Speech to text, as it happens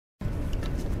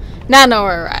Now I know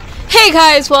where we're at. Hey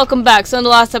guys, welcome back. So in the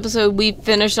last episode, we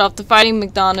finished off the Fighting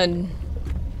McDonald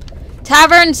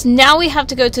taverns. Now we have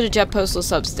to go to the Jet Postal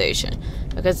substation,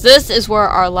 because this is where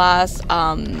our last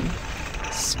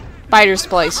spider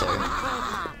splicer.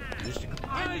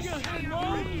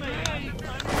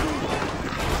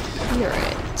 Hear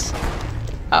it.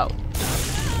 Oh.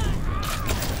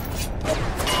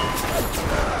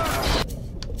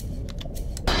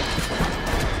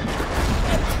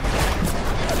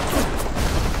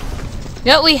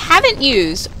 No, we haven't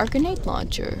used our grenade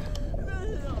launcher.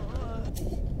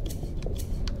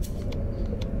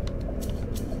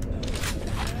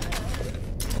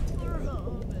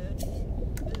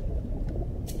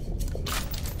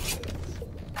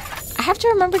 I have to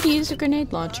remember to use a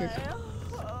grenade launcher,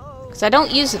 because I don't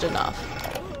use it enough.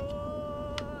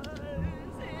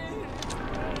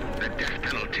 The death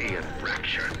penalty and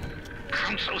rapture.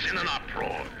 Council's in an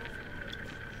uproar.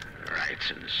 Riots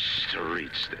in the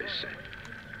streets, they say.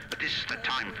 But this is the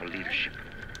time for leadership.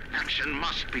 Action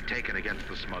must be taken against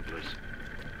the smugglers.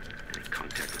 Any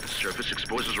contact with the surface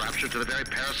exposes rapture to the very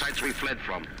parasites we fled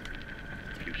from.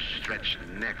 A few stretched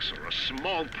necks or a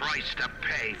small price to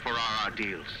pay for our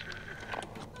ordeals.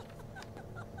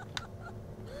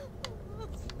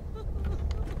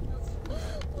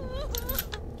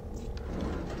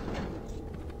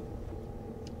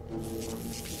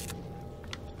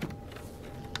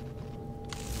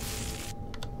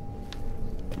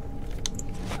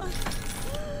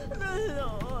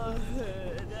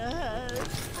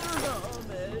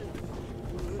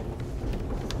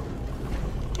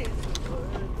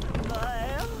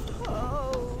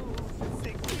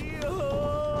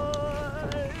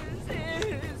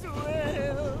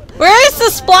 Where is the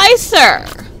splicer?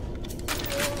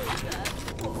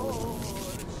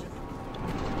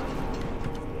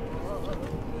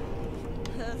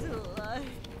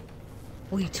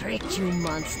 We tricked you,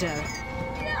 monster.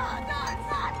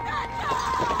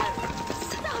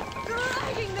 Stop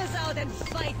dragging this out and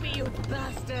fight me, you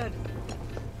bastard!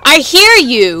 I hear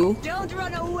you. Don't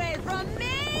run away from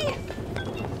me!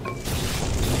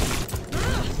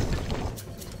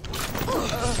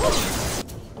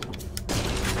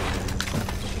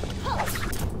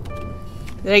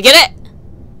 Did I get it?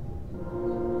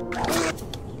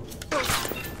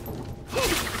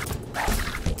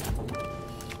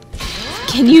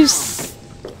 Can you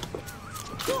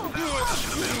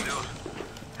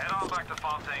Head on back to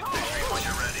Fontaine Station when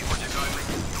you're ready. Would you kindly?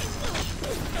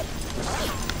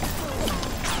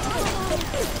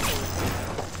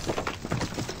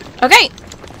 Okay,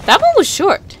 that one was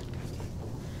short.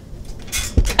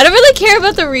 I don't really care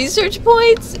about the research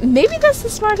points. Maybe that's the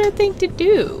smarter thing to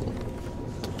do.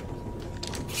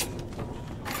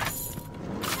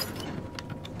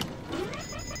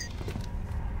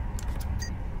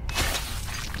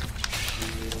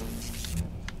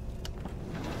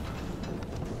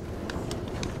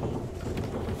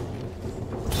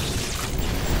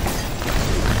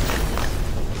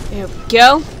 There we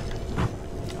go.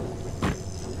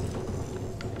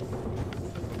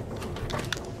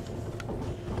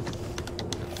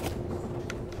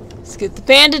 Let's get the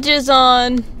bandages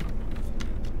on.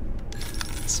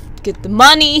 Let's get the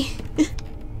money.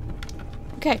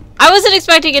 Okay. I wasn't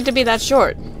expecting it to be that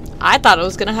short. I thought it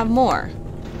was gonna have more.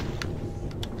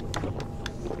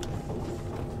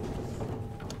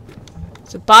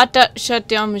 It's a bot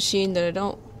shutdown machine that I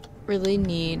don't really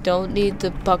need. Don't need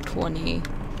the buck 20.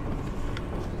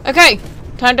 Okay,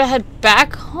 time to head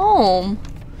back home.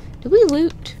 Did we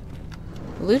loot?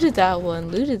 Looted that one,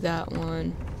 looted that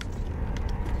one.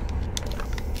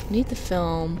 Need the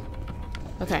film.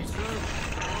 Okay.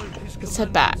 Let's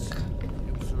head back.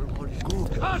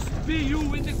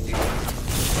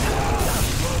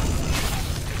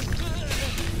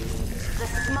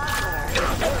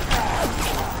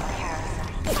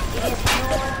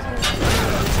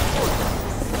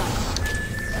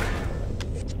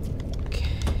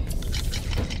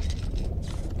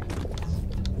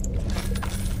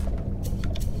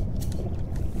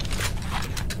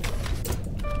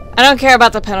 I don't care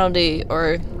about the penalty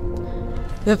or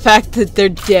the fact that they're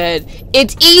dead.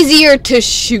 It's easier to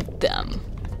shoot them.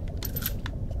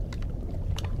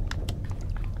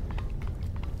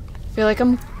 I feel like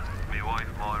I'm... My wife,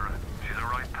 Moira. She's a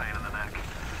right pain in the neck.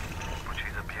 But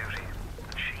she's a beauty.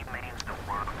 And she means the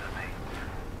world to me.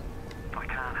 I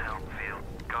can't help feel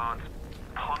God's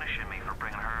punishing me for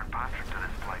bringing her and Patrick to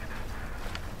this place.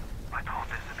 I thought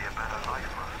this would be a better life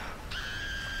for us.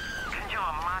 Can you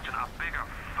imagine a bigger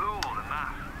fool than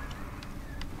that?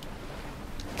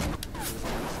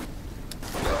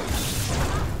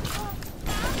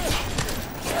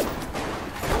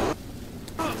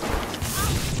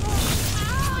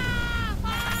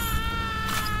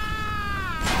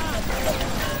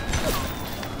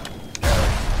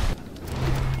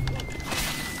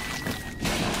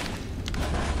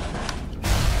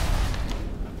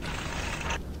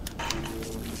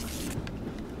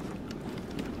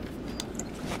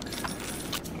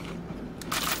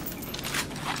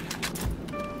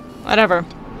 Whatever.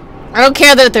 I don't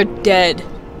care that they're dead.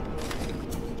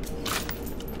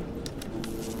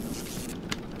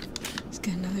 Let's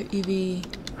get another EV.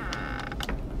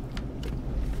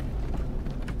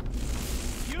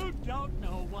 You don't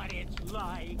know what it's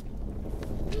like.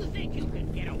 You think you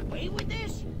can get away with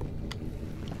this?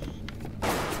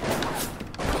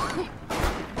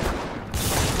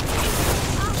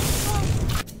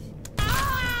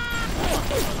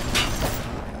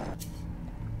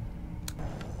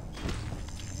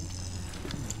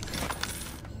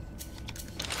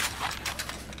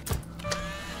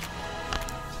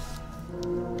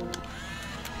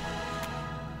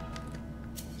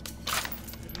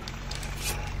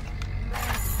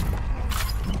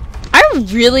 I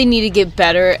really need to get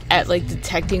better at like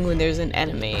detecting when there's an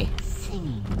enemy.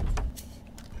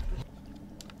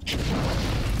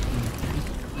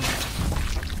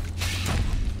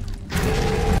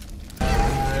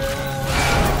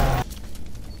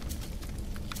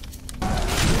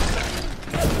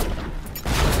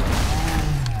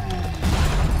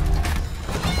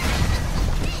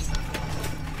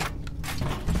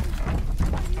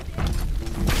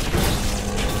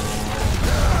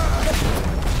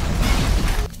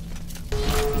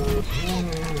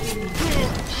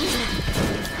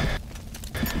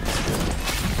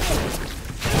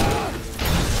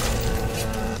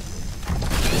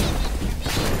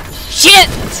 Shit!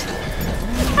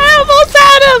 I almost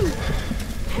had him!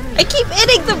 I keep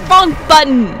hitting the wrong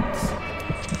buttons!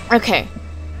 Okay.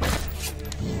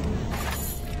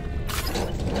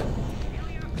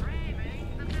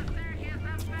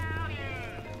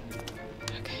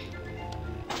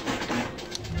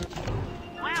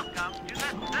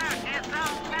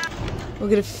 We'll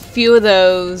get a few of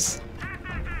those.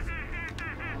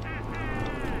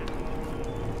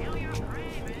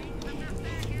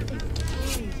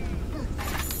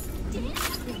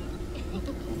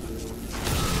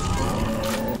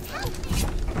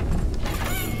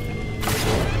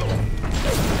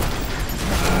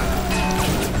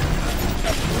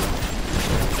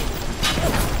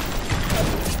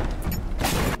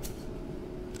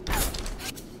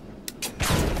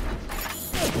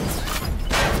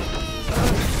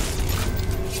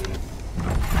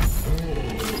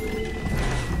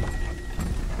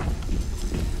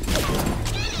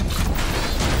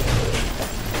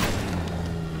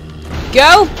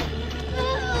 Go!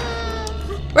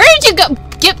 Where did you go?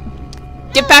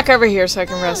 Get back over here so I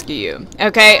can rescue you.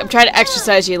 Okay, I'm trying to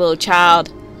exercise you, little child.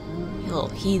 You little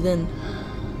heathen.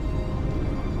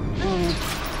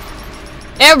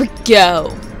 There we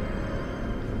go.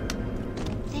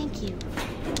 Thank you.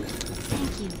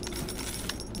 Thank you.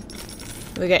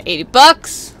 We got 80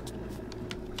 bucks.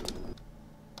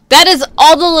 That is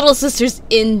all the little sisters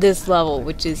in this level,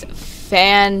 which is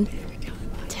fantastic.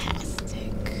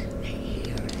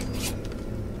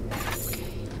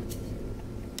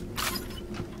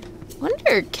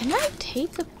 Wonder, can I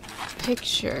take a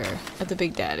picture of the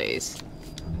Big Daddies?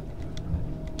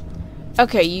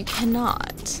 Okay, you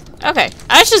cannot. Okay,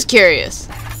 I was just curious.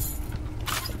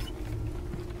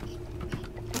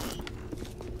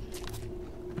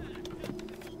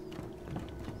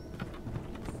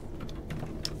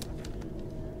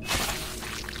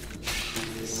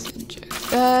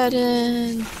 Inject that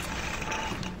in.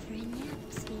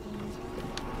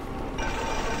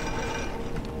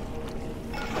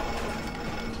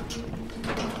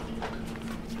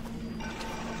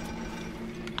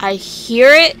 I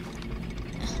hear it,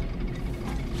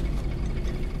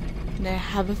 and I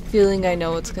have a feeling I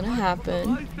know what's gonna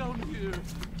happen. Life down here.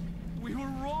 We were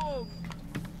wrong.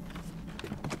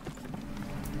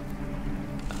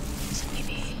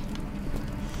 Maybe.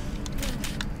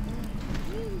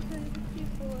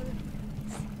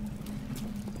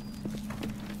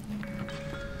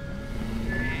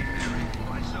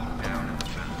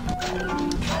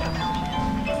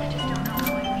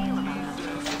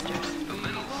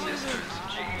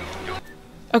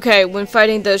 Okay, when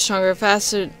fighting those stronger,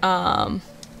 faster,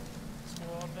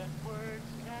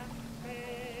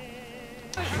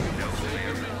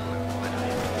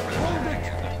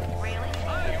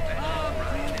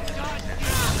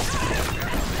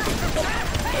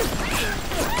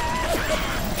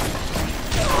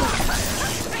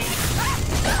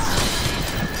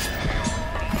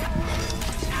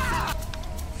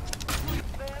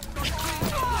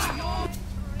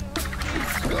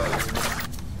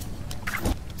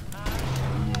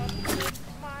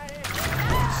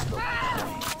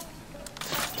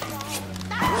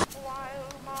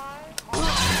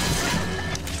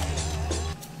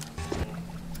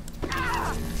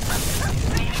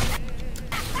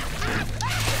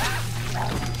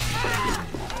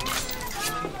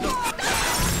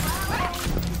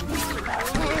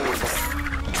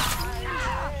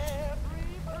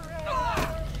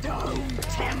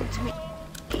 tempt me.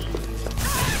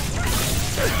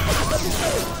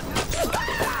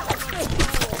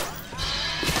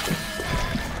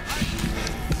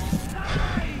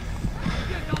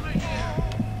 Get over here!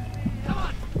 Come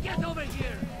on, get over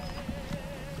here!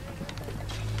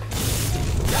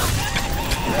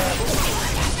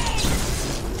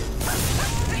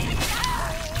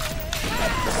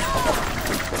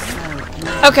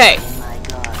 Okay.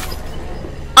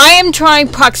 I am trying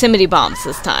proximity bombs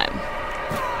this time.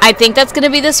 I think that's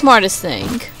gonna be the smartest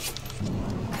thing.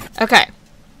 Okay.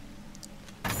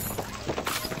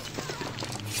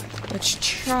 Let's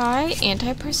try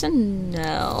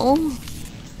anti-personnel.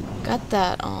 Got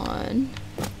that on.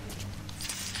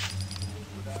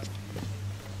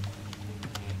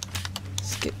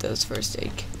 Skip those first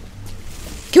aid.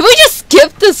 Can we just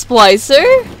skip the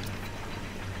splicer?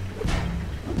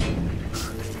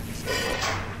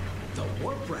 The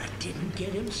warp rat didn't get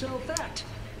himself that.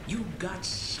 You got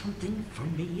something for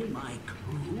me and my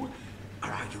crew? Or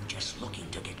are you just looking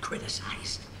to get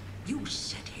criticized? You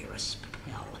set here a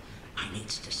spell. I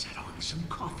needs to set on some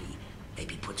coffee.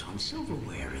 Maybe put on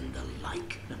silverware and the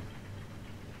like.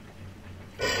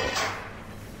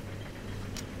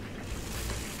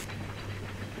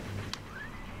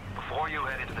 Before you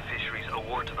head into the fisheries, a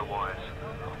word to the wise.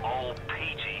 Old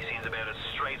Peachy seems about as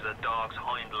straight as a dog's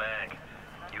hind leg.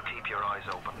 You keep your eyes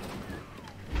open.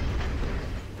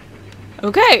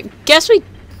 Okay, guess we...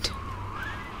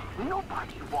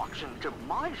 Nobody walks into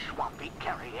my swampy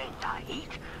carrying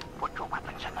heat. Put your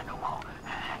weapons in the pneumo,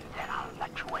 and then I'll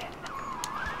let you in.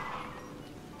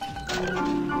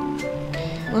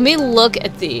 Let me look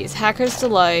at these. Hacker's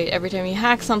Delight. Every time you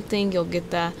hack something, you'll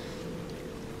get that.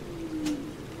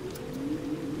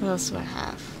 What else do I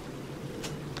have?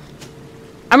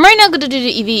 I'm right now going to do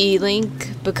the EVE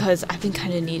link because I've been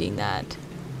kind of needing that.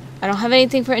 I don't have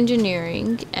anything for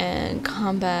engineering and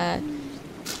combat.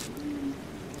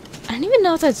 I don't even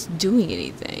know if that's doing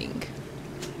anything.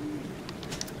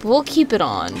 But we'll keep it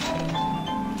on.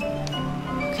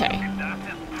 Okay. If that's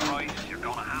his price, you're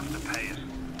gonna have to pay it.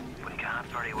 But he can't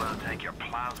very well take your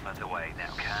plasmas away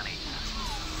now, can he?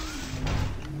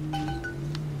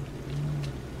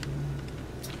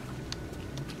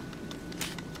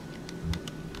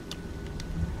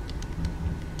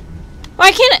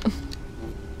 Why can't it?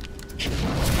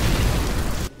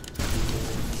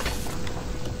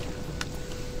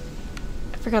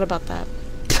 I forgot about that.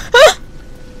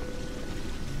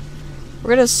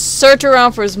 We're gonna search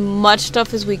around for as much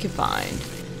stuff as we can find.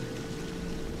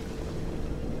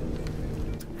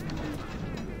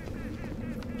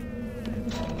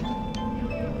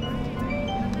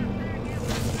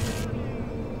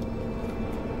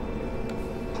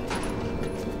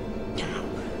 Now,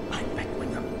 I bet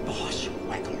when the boss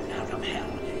waggled out of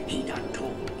hell, he done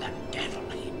told the devil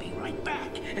he'd be right back.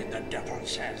 And the devil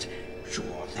says,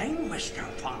 "Sure thing, Mr.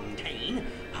 Fontaine.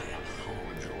 I'll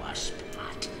hold you a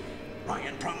spot."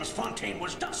 Ryan promised Fontaine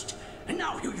was dust, and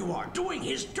now here you are doing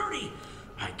his dirty.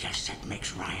 I guess that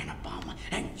makes Ryan a bum,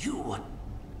 and you a...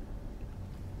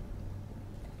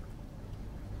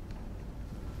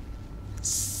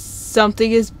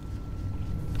 Something is...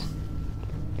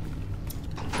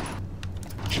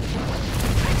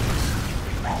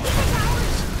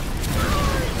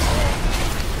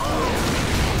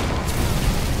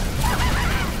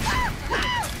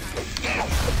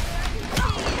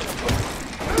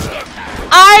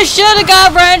 I should've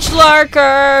got Wrench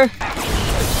Lurker!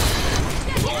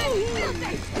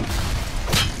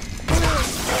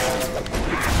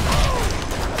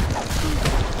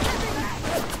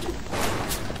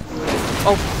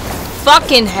 Oh,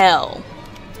 fucking hell.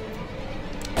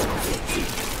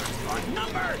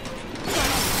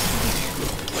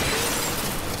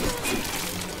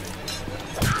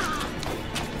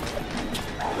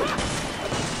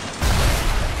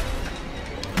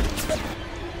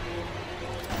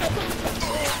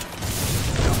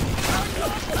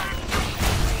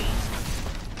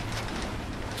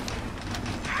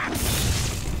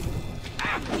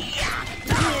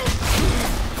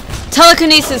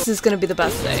 Telekinesis is gonna be the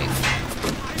best thing.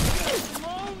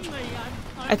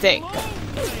 I think.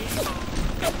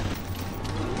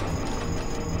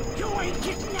 You ain't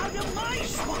getting out of my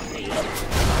swampy.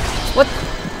 What?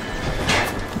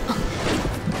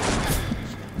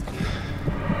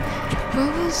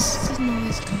 Where was the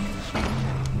noise coming from?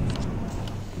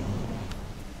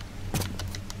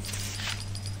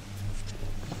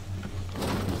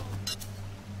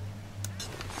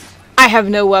 I have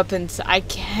no weapons. I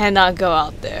cannot go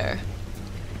out there.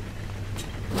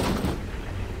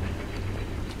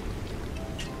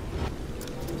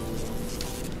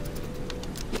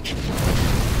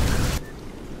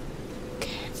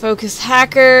 Focus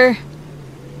hacker.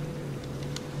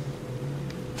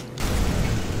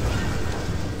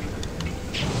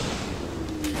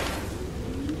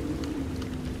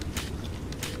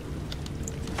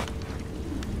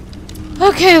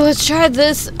 Okay, let's try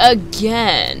this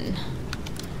again.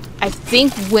 I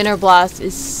think Winter Blast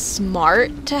is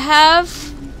smart to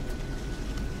have.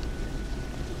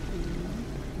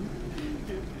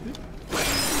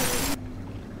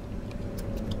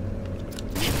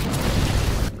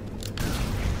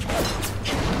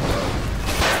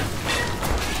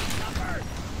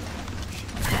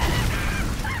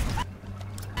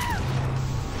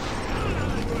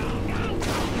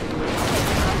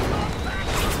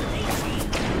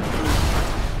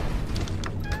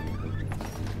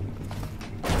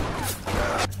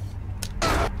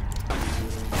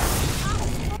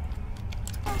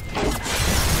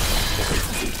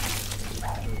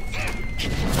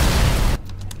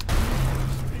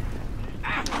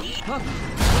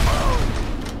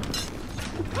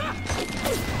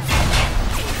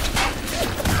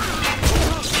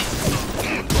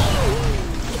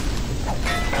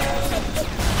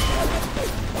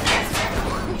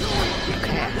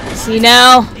 See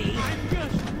now?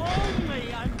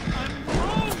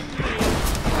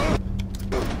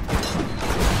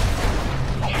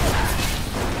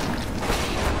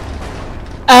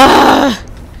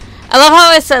 I love how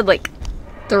I said like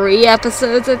 3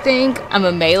 episodes, I think, I'm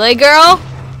a melee girl.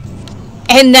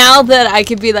 And now that I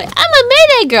could be like, I'm a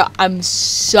melee girl, I'm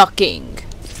sucking.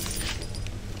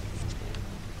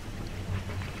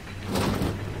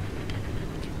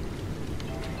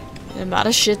 I'm out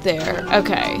of shit there.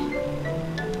 Okay.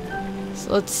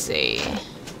 So let's see.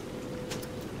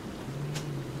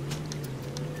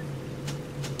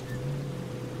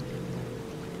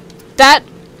 That...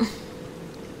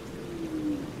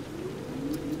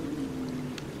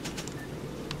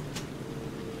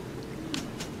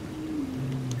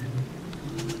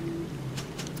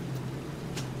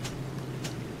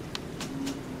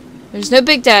 There's no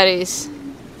big daddies.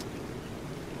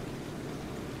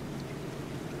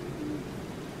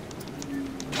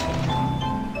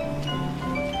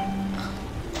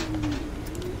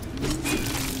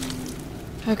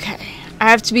 Okay, I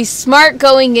have to be smart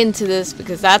going into this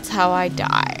because that's how I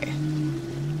die.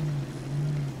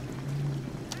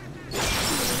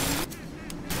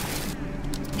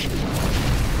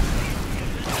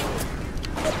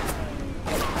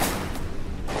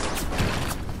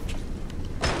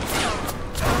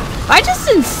 If I just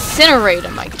incinerate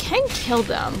them, I can kill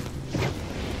them.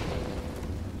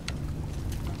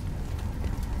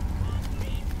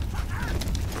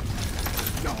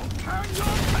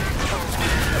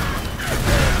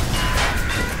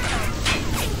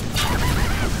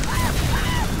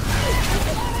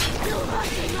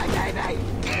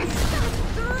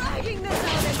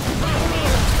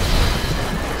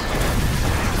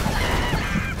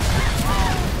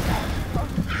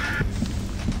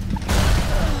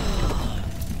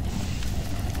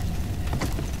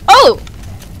 Oh!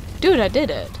 Dude, I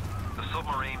did it. The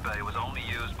submarine bay was only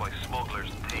used by smugglers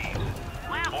and thieves.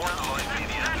 More than likely,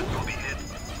 the entrance will be hidden.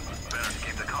 Better to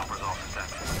keep the coppers off the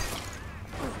steps.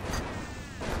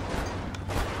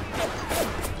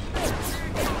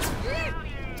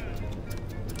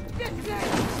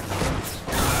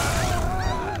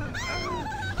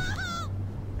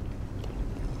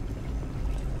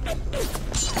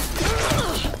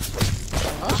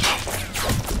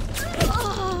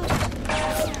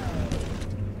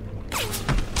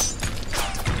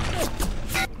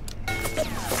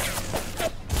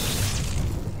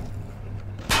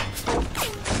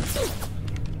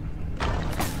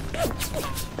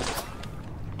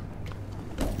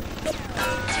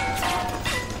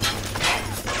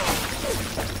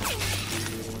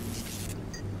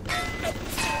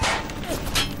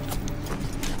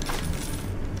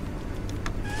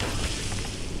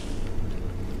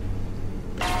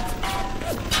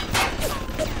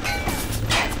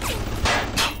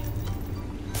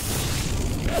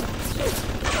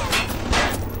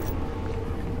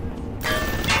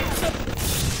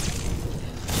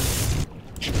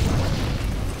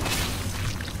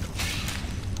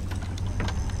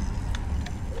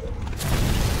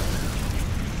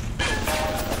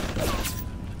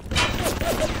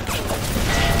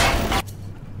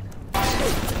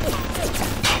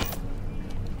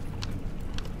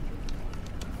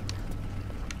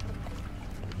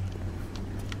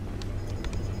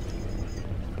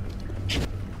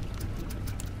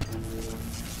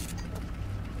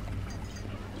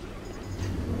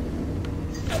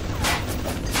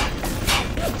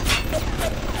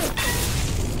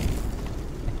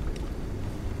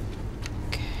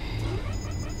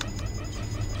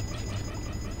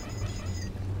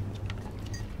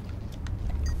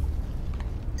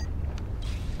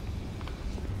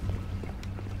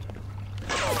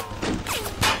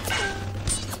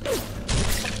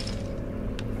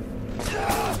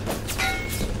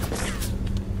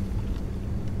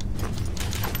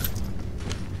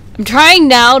 I'm trying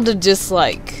now to just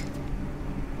like...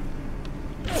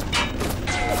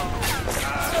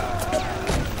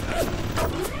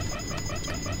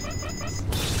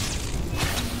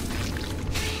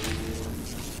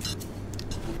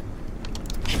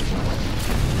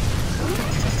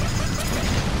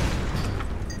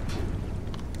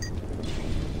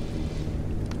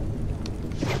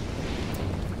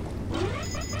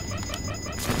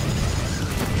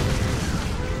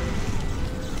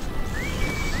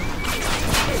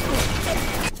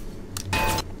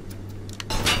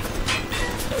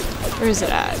 Where is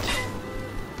it at?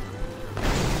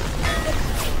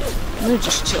 I'm gonna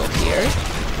just chill here.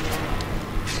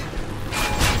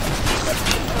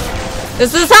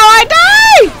 This is how I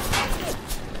die!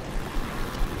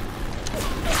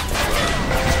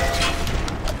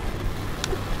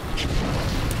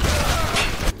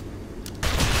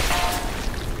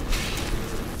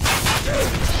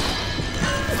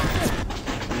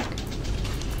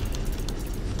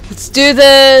 Let's do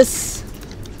this!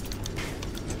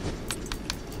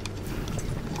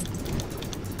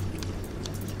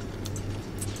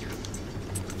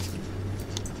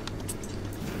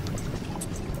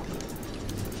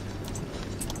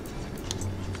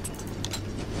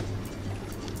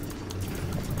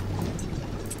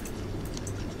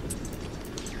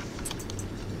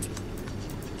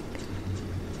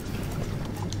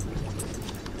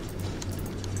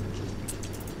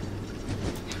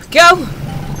 Go!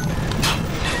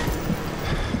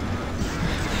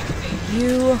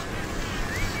 You...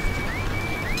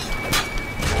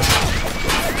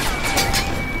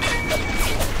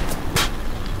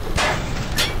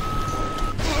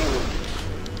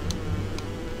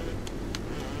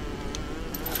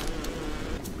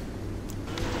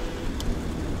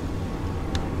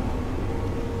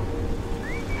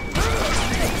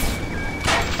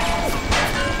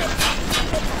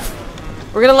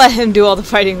 We're gonna let him do all the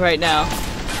fighting right now.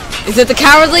 Is it the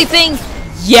cowardly thing?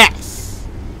 Yes!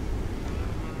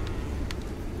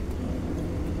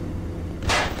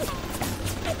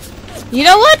 You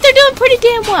know what? They're doing pretty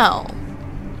damn well.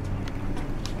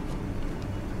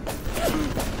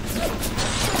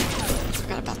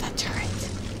 Forgot about that turret.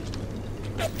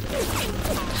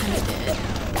 Kinda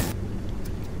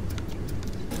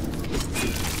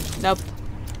did. Nope.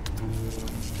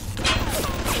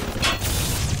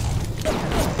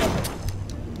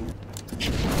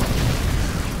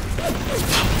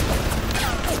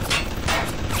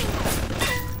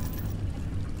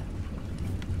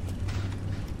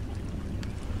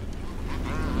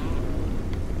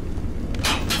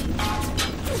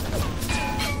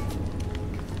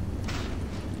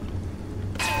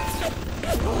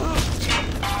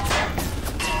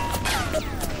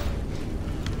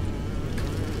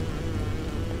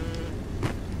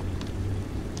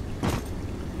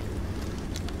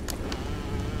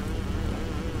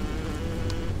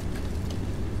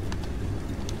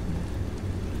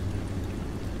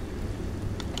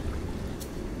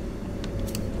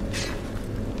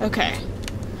 Okay.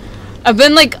 I've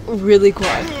been like really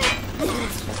quiet.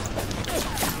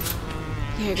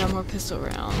 Okay, I got more pistol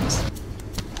rounds.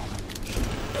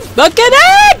 Look at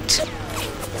it!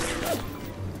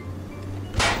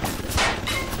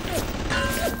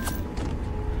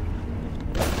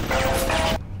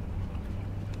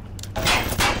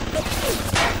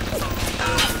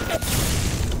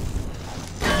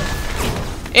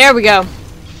 There we go.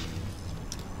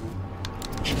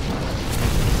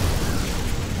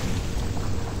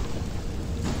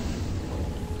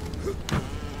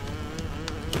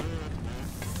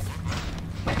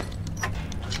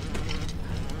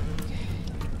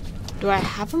 Do I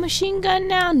have a machine gun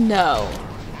now? No.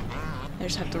 I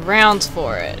just have the rounds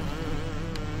for it.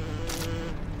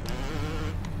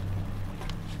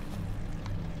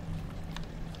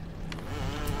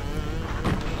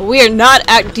 We are not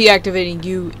deactivating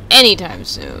you anytime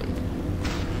soon.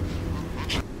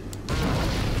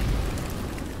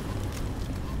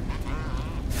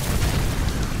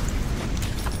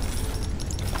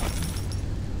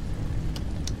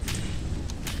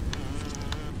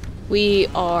 We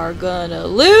are gonna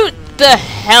loot the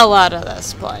hell out of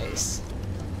this place.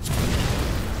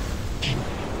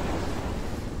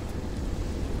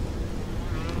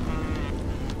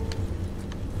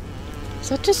 Is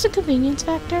that just a convenience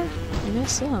factor? I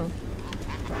guess so.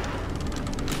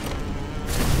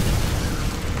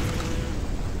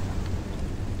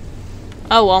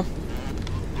 Oh well.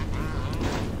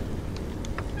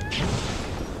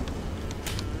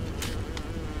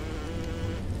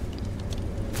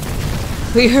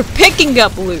 We are picking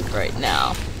up loot right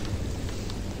now.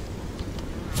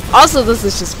 Also, this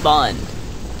is just fun.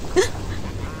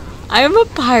 I am a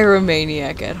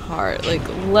pyromaniac at heart. Like,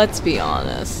 let's be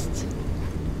honest.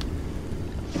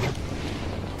 I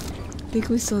think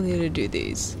we still need to do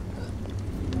these.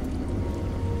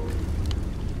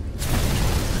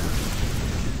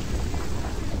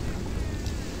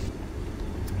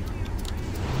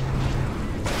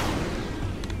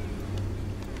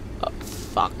 Oh,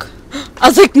 fuck. I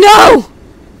was like, no!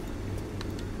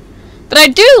 But I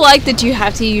do like that you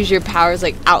have to use your powers,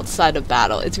 like, outside of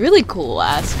battle. It's a really cool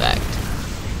aspect.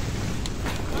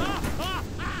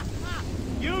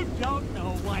 You don't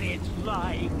know what it's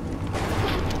like.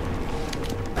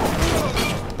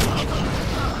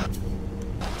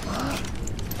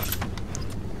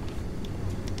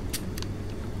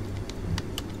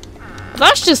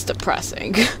 That's just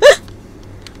depressing.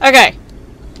 Okay. I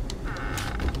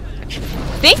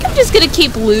think I'm just gonna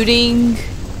keep looting.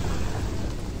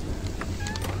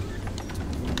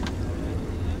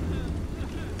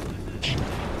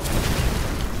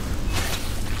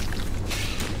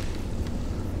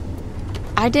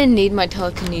 I didn't need my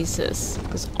telekinesis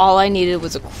because all I needed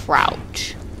was a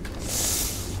crouch.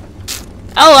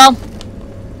 Oh well. I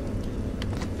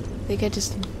think I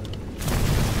just...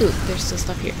 Ooh, there's still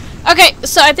stuff here. Okay,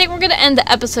 so I think we're gonna end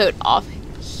the episode off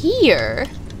here.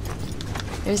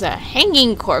 There's a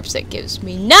hanging corpse that gives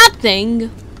me nothing.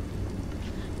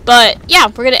 But yeah,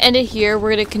 we're gonna end it here.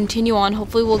 We're gonna continue on.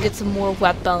 Hopefully we'll get some more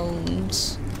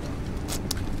weapons.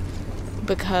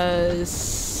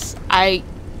 Because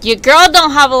your girl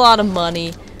don't have a lot of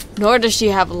money, nor does she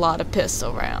have a lot of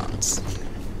pistol rounds.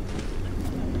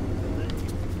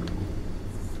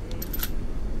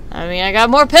 I mean, I got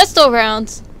more pistol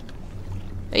rounds.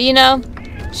 But, you know,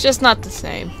 it's just not the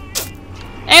same.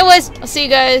 Anyways, I'll see you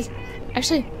guys.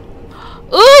 Actually,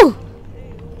 ooh!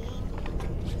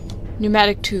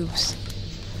 Pneumatic tubes.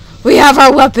 We have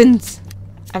our weapons!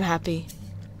 I'm happy.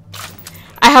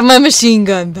 I have my machine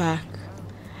gun back.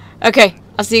 Okay,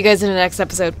 I'll see you guys in the next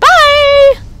episode. Bye!